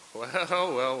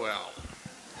Well.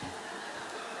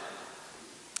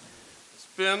 It's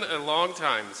been a long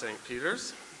time, St.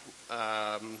 Peter's,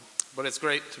 but it's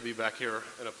great to be back here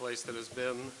in a place that has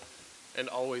been and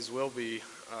always will be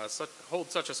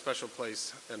hold such a special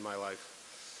place in my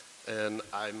life. And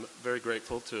I'm very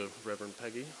grateful to Reverend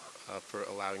Peggy for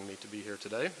allowing me to be here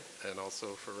today, and also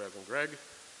for Reverend Greg,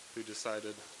 who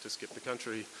decided to skip the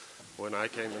country when I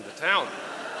came into town.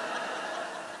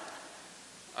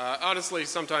 Honestly,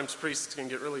 sometimes priests can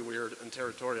get really weird and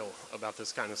territorial about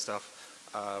this kind of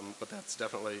stuff, but that's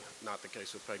definitely not the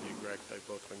case with Peggy and Greg. They've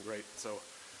both been great, so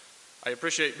I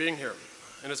appreciate being here.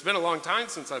 And it's been a long time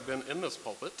since I've been in this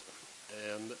pulpit,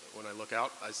 and when I look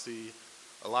out, I see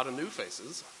a lot of new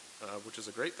faces, which is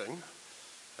a great thing,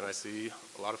 and I see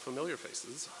a lot of familiar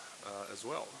faces as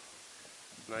well.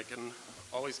 And I can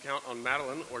always count on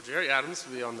Madeline or Jerry Adams to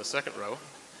be on the second row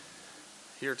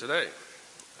here today.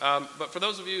 But for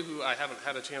those of you who I haven't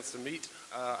had a chance to meet,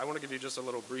 I want to give you just a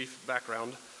little brief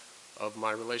background of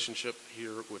my relationship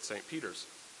here with St. Peter's.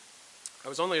 I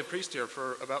was only a priest here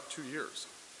for about 2 years.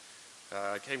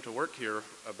 I came to work here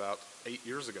about 8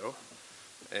 years ago,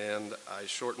 and I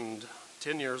shortened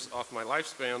 10 years off my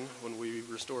lifespan when we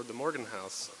restored the Morgan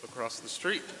House across the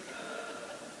street.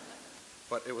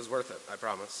 But it was worth it, I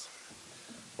promise.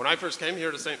 When I first came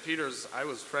here to St. Peter's, I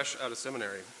was fresh out of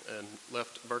seminary and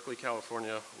left Berkeley,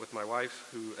 California with my wife,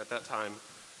 who at that time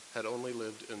had only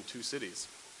lived in 2 cities,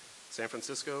 San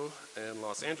Francisco and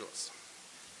Los Angeles.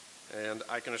 And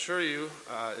I can assure you,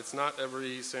 it's not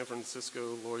every San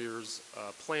Francisco lawyer's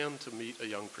plan to meet a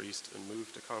young priest and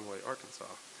move to Conway, Arkansas.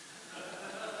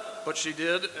 But she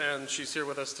did, and she's here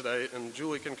with us today, and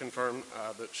Julie can confirm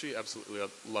that she absolutely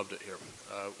loved it here.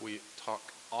 We talk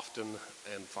often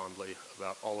and fondly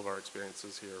about all of our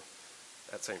experiences here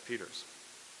at St. Peter's.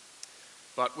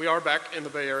 But we are back in the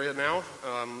Bay Area now,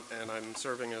 and I'm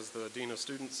serving as the Dean of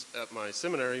Students at my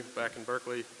seminary back in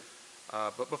Berkeley.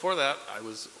 But before that, I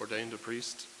was ordained a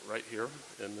priest right here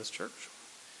in this church.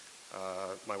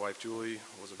 My wife Julie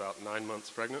was about 9 months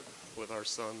pregnant with our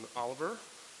son Oliver,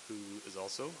 who is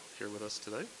also here with us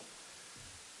today.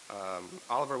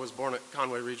 Oliver was born at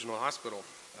Conway Regional Hospital.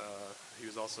 He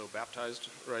was also baptized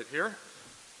right here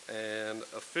and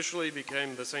officially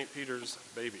became the St. Peter's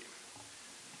baby.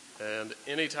 And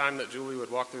any time that Julie would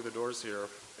walk through the doors here,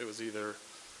 it was either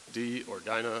Dee or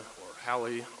Dinah or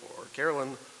Hallie or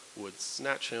Carolyn would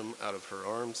snatch him out of her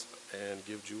arms and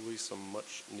give Julie some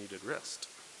much needed rest.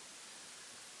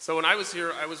 So when I was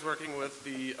here, I was working with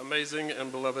the amazing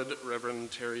and beloved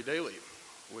Reverend Terry Daly,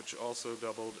 which also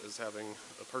doubled as having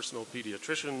a personal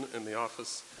pediatrician in the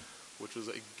office, which was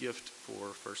a gift for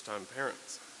first-time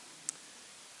parents.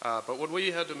 But when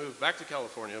we had to move back to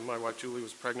California, my wife Julie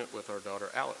was pregnant with our daughter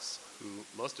Alice, who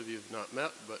most of you have not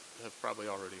met, but have probably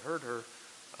already heard her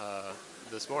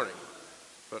this morning.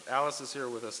 But Alice is here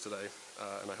with us today,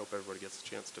 and I hope everybody gets a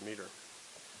chance to meet her.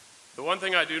 The one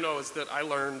thing I do know is that I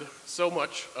learned so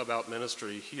much about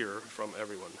ministry here from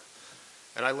everyone.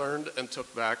 And I learned and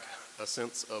took back a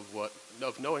sense of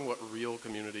knowing what real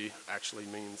community actually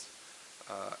means,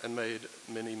 and made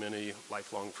many, many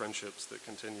lifelong friendships that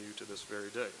continue to this very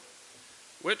day.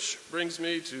 Which brings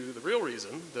me to the real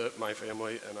reason that my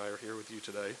family and I are here with you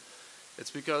today.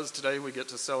 It's because today we get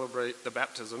to celebrate the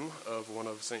baptism of one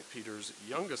of St. Peter's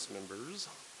youngest members,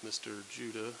 Mr.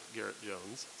 Judah Garrett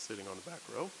Jones, sitting on the back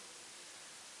row.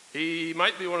 He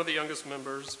might be one of the youngest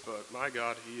members, but my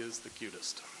God, he is the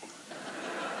cutest.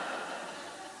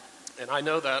 And I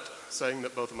know that, saying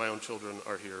that both of my own children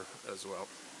are here as well.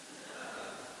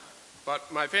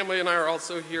 But my family and I are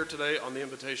also here today on the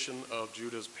invitation of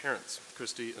Judah's parents,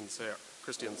 Christy and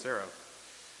Sarah.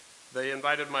 They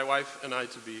invited my wife and I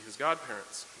to be his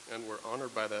godparents, and we're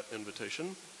honored by that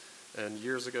invitation. And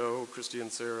years ago, Christy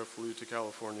and Sarah flew to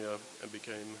California and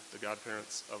became the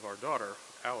godparents of our daughter,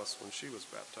 Alice, when she was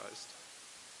baptized.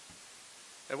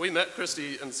 And we met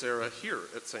Christy and Sarah here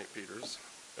at St. Peter's,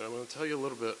 and I'm going to tell you a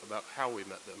little bit about how we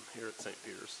met them here at St.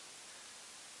 Peter's.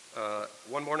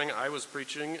 One morning I was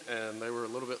preaching, and they were a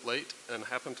little bit late, and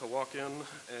happened to walk in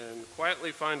and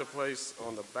quietly find a place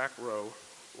on the back row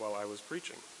while I was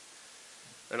preaching.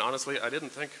 And honestly, I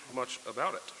didn't think much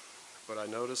about it, but I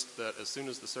noticed that as soon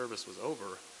as the service was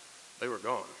over, they were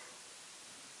gone.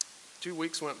 2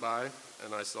 weeks went by,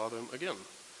 and I saw them again,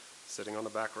 sitting on the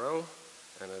back row,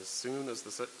 and as soon as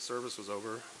the service was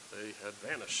over, they had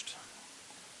vanished.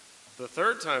 The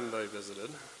third time they visited,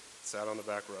 sat on the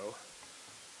back row,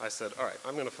 I said, all right,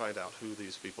 I'm going to find out who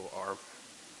these people are.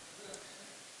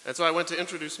 And so I went to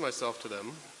introduce myself to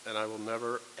them, and I will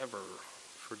never, ever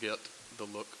forget the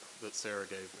look that Sarah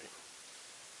gave me.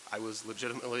 I was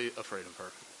legitimately afraid of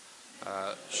her.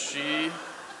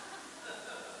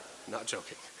 Not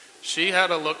joking, she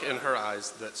had a look in her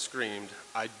eyes that screamed,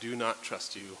 "I do not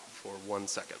trust you for 1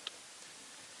 second."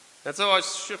 And so I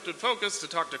shifted focus to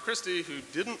talk to Christy, who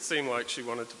didn't seem like she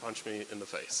wanted to punch me in the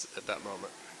face at that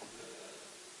moment.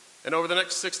 And over the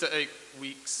next 6 to 8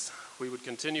 weeks, we would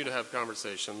continue to have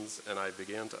conversations, and I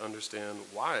began to understand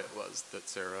why it was that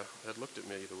Sarah had looked at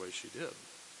me the way she did.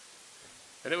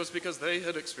 And it was because they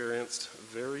had experienced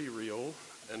very real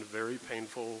and very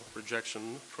painful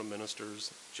rejection from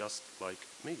ministers just like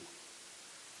me,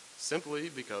 simply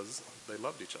because they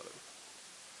loved each other.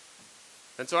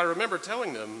 And so I remember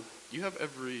telling them, "You have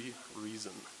every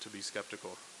reason to be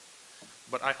skeptical,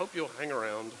 but I hope you'll hang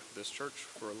around this church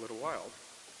for a little while."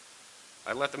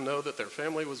 I let them know that their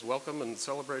family was welcome and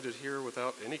celebrated here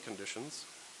without any conditions,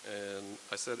 and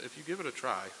I said, "If you give it a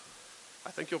try,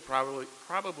 I think you'll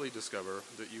probably discover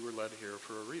that you were led here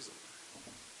for a reason."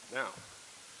 Now,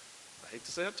 I hate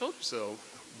to say I told you so,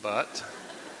 but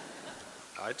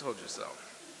I told you so.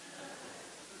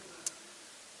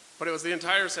 But it was the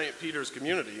entire St. Peter's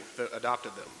community that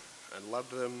adopted them and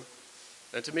loved them,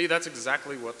 and to me that's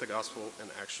exactly what the gospel in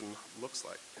action looks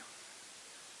like.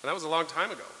 And that was a long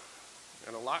time ago,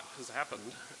 and a lot has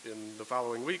happened in the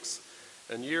following weeks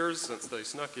and years since they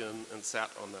snuck in and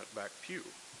sat on that back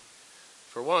pew.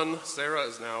 For one, Sarah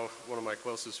is now one of my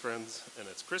closest friends, and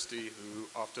it's Christy who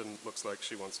often looks like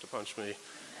she wants to punch me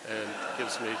and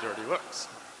gives me dirty looks.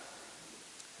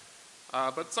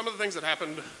 But some of the things that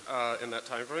happened in that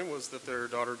time frame was that their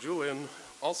daughter Julian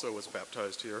also was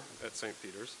baptized here at St.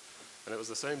 Peter's, and it was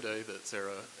the same day that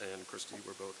Sarah and Christy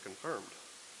were both confirmed.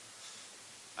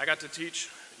 I got to teach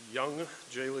young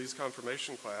Jaylee's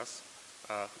confirmation class,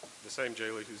 the same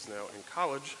Jaylee who's now in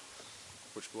college,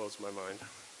 which blows my mind.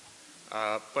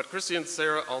 But Christy and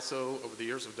Sarah also, over the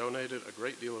years, have donated a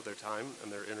great deal of their time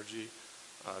and their energy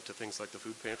to things like the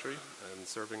food pantry and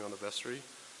serving on the vestry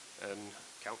and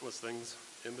countless things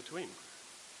in between.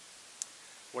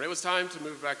 When it was time to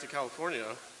move back to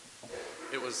California,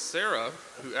 it was Sarah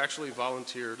who actually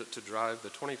volunteered to drive the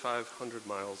 2,500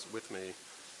 miles with me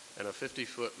in a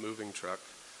 50-foot moving truck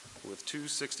with two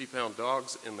 60-pound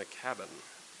dogs in the cabin.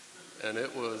 And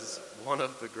it was one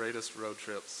of the greatest road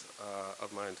trips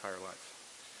of my entire life.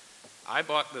 I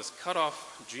bought this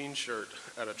cut-off jean shirt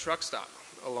at a truck stop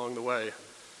along the way,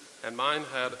 and mine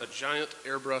had a giant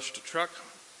airbrushed truck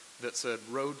that said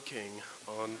Road King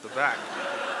on the back.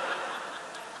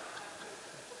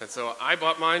 And so I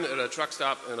bought mine at a truck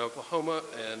stop in Oklahoma,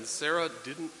 and Sarah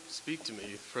didn't speak to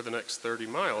me for the next 30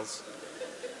 miles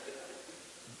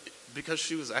because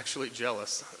she was actually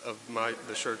jealous of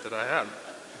the shirt that I had.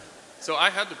 So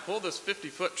I had to pull this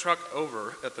 50-foot truck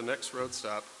over at the next road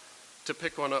stop to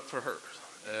pick one up for her.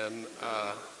 And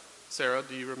Sarah,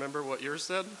 do you remember what yours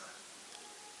said?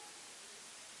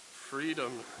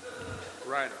 Freedom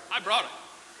Rider. I brought it.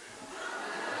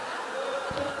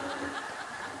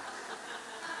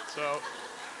 So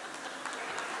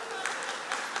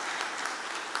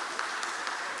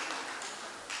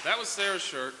that was Sarah's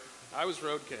shirt. I was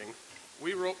Road King.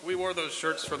 We wore those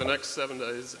shirts for the next 7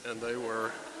 days, and they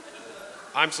were,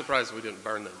 I'm surprised we didn't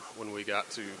burn them when we got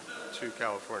to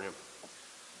California.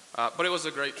 But it was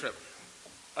a great trip.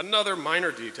 Another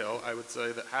minor detail, I would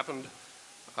say, that happened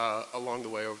along the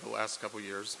way over the last couple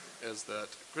years is that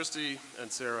Christy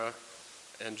and Sarah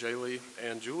and Jaylee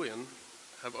and Julian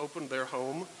have opened their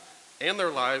home and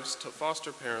their lives to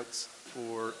foster parents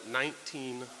for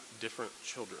 19 different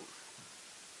children.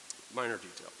 Minor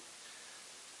detail.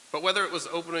 But whether it was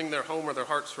opening their home or their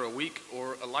hearts for a week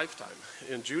or a lifetime,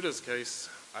 in Judah's case,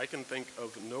 I can think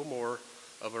of no more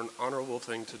of an honorable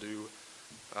thing to do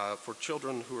for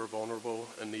children who are vulnerable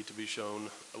and need to be shown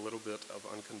a little bit of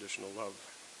unconditional love.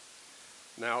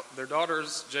 Now, their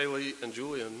daughters, Jaylee and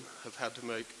Julian, have had to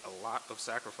make a lot of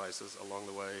sacrifices along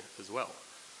the way as well.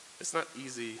 It's not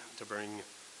easy to bring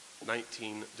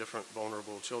 19 different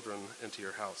vulnerable children into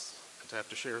your house and to have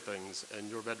to share things in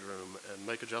your bedroom and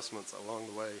make adjustments along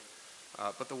the way.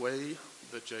 But the way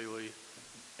that Jaylee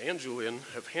and Julian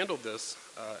have handled this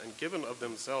and given of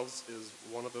themselves is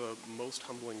one of the most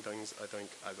humbling things I think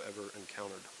I've ever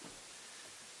encountered.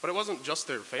 But it wasn't just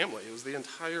their family, it was the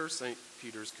entire St.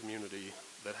 Peter's community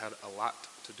that had a lot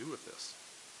to do with this.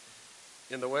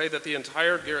 In the way that the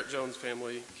entire Garrett Jones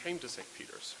family came to St.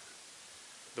 Peter's,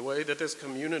 the way that this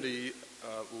community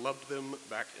loved them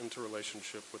back into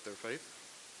relationship with their faith,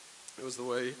 it was the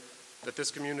way that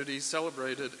this community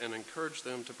celebrated and encouraged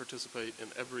them to participate in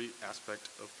every aspect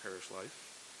of parish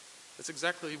life. It's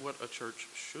exactly what a church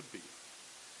should be.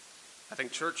 I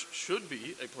think church should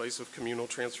be a place of communal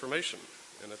transformation,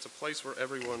 and it's a place where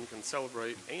everyone can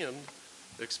celebrate and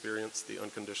experience the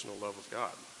unconditional love of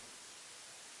God.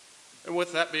 And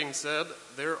with that being said,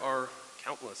 there are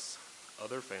countless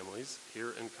other families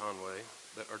here in Conway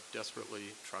that are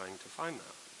desperately trying to find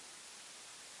that.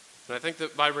 And I think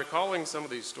that by recalling some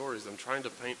of these stories, I'm trying to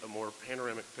paint a more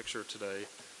panoramic picture today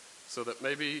so that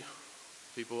maybe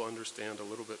people understand a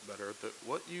little bit better that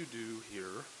what you do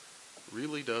here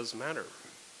really does matter.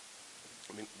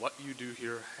 I mean, what you do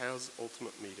here has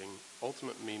ultimate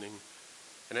meaning,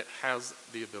 and it has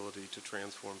the ability to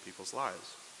transform people's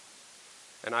lives.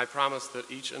 And I promise that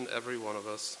each and every one of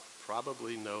us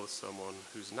probably knows someone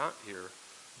who's not here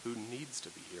who needs to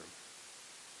be here.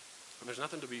 And there's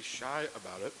nothing to be shy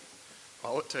about it.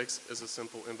 All it takes is a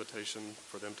simple invitation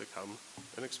for them to come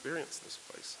and experience this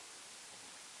place.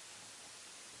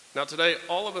 Now today,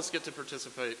 all of us get to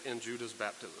participate in Judah's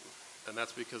baptism, and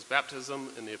that's because baptism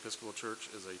in the Episcopal Church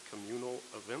is a communal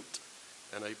event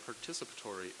and a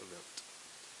participatory event.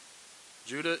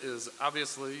 Judah is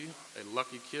obviously a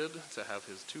lucky kid to have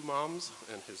his 2 moms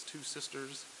and his 2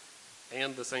 sisters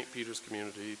and the St. Peter's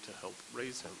community to help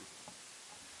raise him.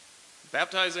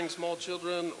 Baptizing small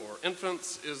children or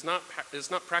infants is not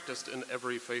practiced in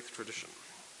every faith tradition.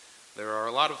 There are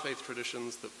a lot of faith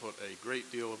traditions that put a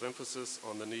great deal of emphasis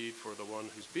on the need for the one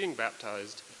who's being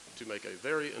baptized to make a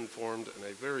very informed and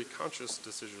a very conscious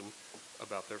decision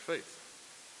about their faith.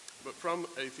 But from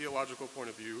a theological point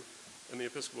of view, in the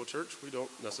Episcopal Church, we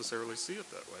don't necessarily see it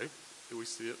that way. We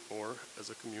see it more as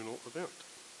a communal event.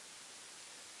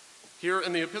 Here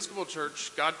in the Episcopal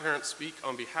Church, godparents speak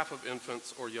on behalf of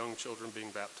infants or young children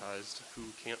being baptized who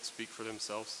can't speak for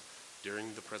themselves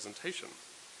during the presentation.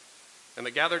 And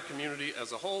the gathered community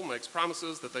as a whole makes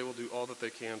promises that they will do all that they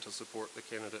can to support the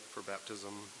candidate for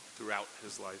baptism throughout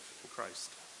his life in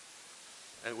Christ.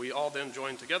 And we all then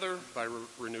join together by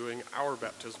renewing our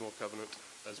baptismal covenant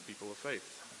as people of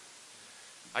faith.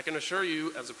 I can assure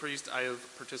you, as a priest, I have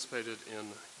participated in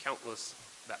countless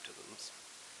baptisms,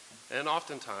 and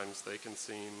oftentimes they can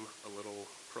seem a little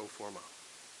pro forma.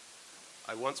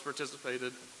 I once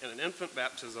participated in an infant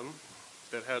baptism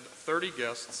that had 30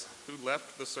 guests who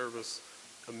left the service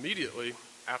immediately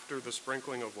after the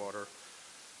sprinkling of water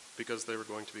because they were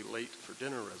going to be late for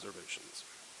dinner reservations.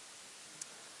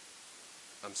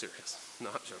 I'm serious,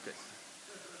 not joking.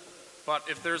 But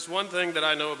if there's one thing that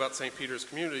I know about St. Peter's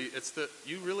community, it's that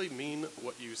you really mean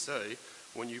what you say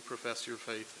when you profess your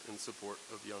faith in support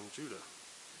of young Judah.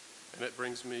 And it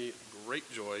brings me great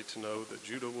joy to know that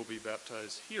Judah will be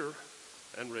baptized here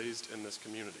and raised in this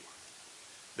community.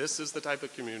 This is the type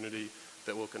of community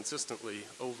that will consistently,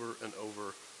 over and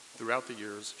over, throughout the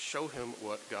years, show him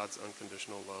what God's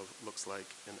unconditional love looks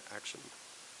like in action.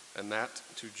 And that,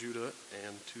 to Judah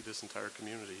and to this entire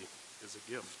community, is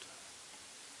a gift.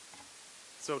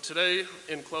 So today,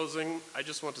 in closing, I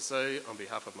just want to say, on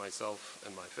behalf of myself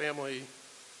and my family,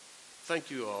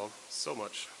 thank you all so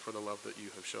much for the love that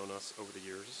you have shown us over the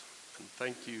years. And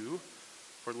thank you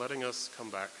for letting us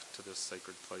come back to this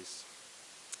sacred place.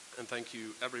 And thank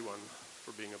you, everyone,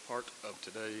 for being a part of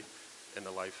today in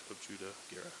the life of Judah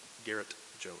Garrett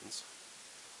Jones.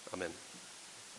 Amen.